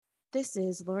This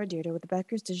is Laura Deirdre with the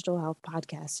Becker's Digital Health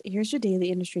Podcast. Here's your daily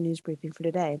industry news briefing for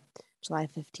today, July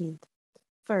 15th.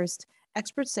 First,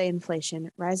 experts say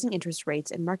inflation, rising interest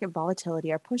rates, and market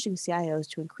volatility are pushing CIOs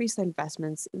to increase their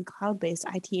investments in cloud-based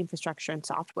IT infrastructure and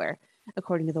software,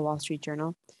 according to the Wall Street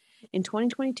Journal. In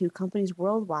 2022, companies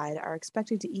worldwide are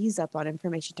expected to ease up on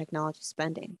information technology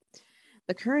spending.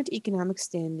 The current economic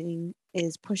standing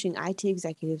is pushing IT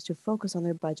executives to focus on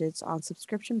their budgets on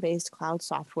subscription based cloud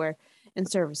software and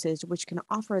services, which can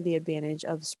offer the advantage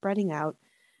of spreading out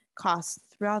costs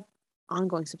throughout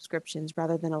ongoing subscriptions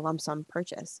rather than a lump sum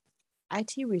purchase.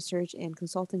 IT research and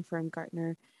consulting firm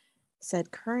Gartner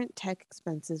said current tech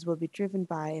expenses will be driven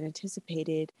by an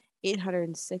anticipated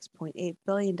 $806.8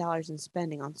 billion in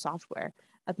spending on software,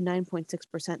 up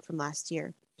 9.6% from last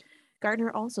year.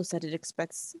 Gartner also said it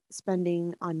expects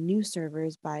spending on new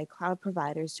servers by cloud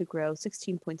providers to grow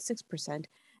 16.6%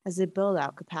 as they build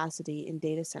out capacity in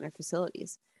data center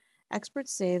facilities.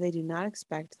 Experts say they do not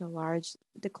expect a large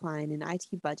decline in IT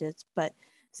budgets, but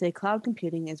say cloud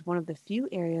computing is one of the few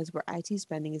areas where IT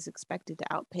spending is expected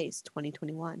to outpace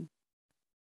 2021.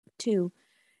 2.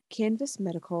 Canvas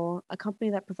Medical, a company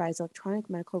that provides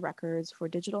electronic medical records for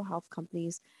digital health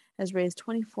companies, has raised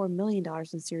 $24 million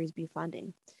in Series B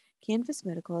funding. Canvas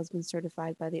Medical has been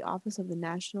certified by the Office of the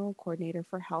National Coordinator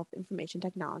for Health Information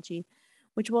Technology,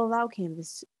 which will allow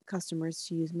Canvas customers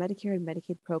to use Medicare and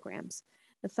Medicaid programs.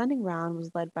 The funding round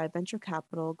was led by venture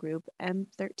capital group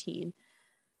M13,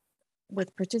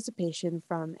 with participation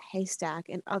from Haystack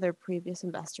and other previous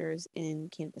investors in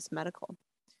Canvas Medical.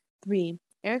 3.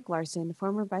 Eric Larson,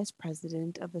 former vice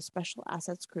president of the Special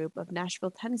Assets Group of Nashville,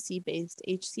 Tennessee-based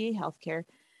HCA Healthcare,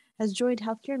 has joined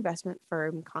healthcare investment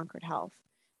firm Concord Health.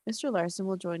 Mr. Larson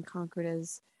will join Concord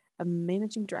as a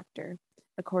managing director,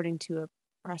 according to a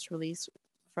press release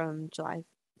from July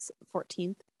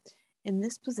 14th. In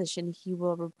this position, he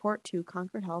will report to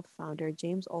Concord Health founder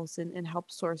James Olson and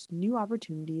help source new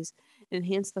opportunities and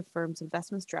enhance the firm's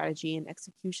investment strategy and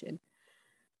execution.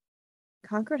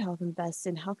 Concord Health invests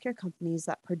in healthcare companies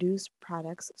that produce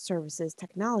products, services,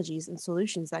 technologies, and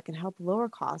solutions that can help lower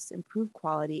costs, improve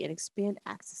quality, and expand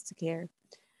access to care.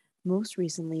 Most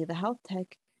recently, the health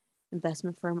tech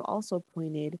investment firm also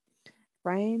appointed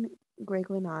Brian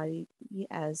Gregolinati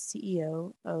as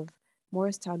CEO of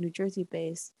Morristown, New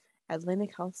Jersey-based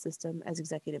Atlantic Health System as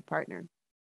executive partner.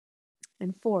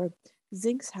 And 4,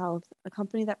 Zinx Health, a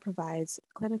company that provides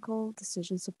clinical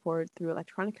decision support through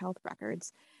electronic health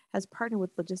records, has partnered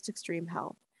with LogisticStream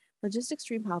Health.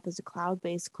 LogisticStream Health is a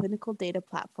cloud-based clinical data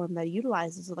platform that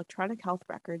utilizes electronic health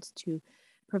records to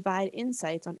provide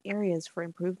insights on areas for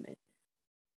improvement,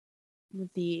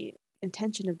 with the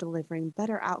intention of delivering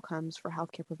better outcomes for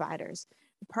healthcare providers.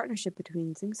 The partnership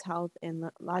between Zinx Health and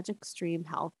LogicStream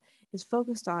Health is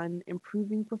focused on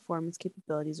improving performance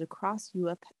capabilities across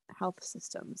U.S. health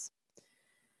systems.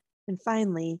 And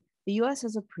finally, the U.S.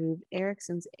 has approved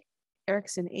Ericsson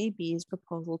AB's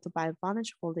proposal to buy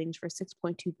Vonage Holdings for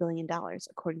 $6.2 billion,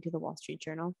 according to the Wall Street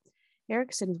Journal.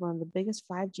 Ericsson is one of the biggest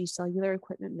 5G cellular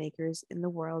equipment makers in the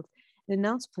world and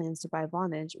announced plans to buy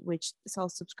Vonage, which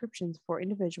sells subscriptions for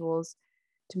individuals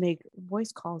to make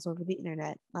voice calls over the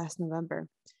internet, last November.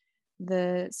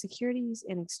 The Securities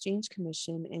and Exchange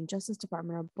Commission and Justice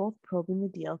Department are both probing the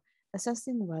deal,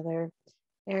 assessing whether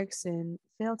Ericsson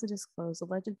failed to disclose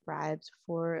alleged bribes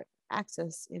for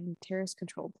access in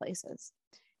terrorist-controlled places.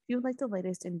 If you would like the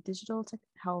latest in digital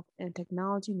health and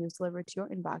technology news delivered to your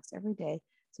inbox every day,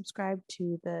 subscribe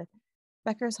to the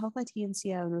Becker's Health IT and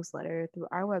CIO newsletter through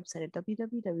our website at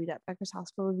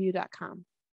www.beckershospitalreview.com.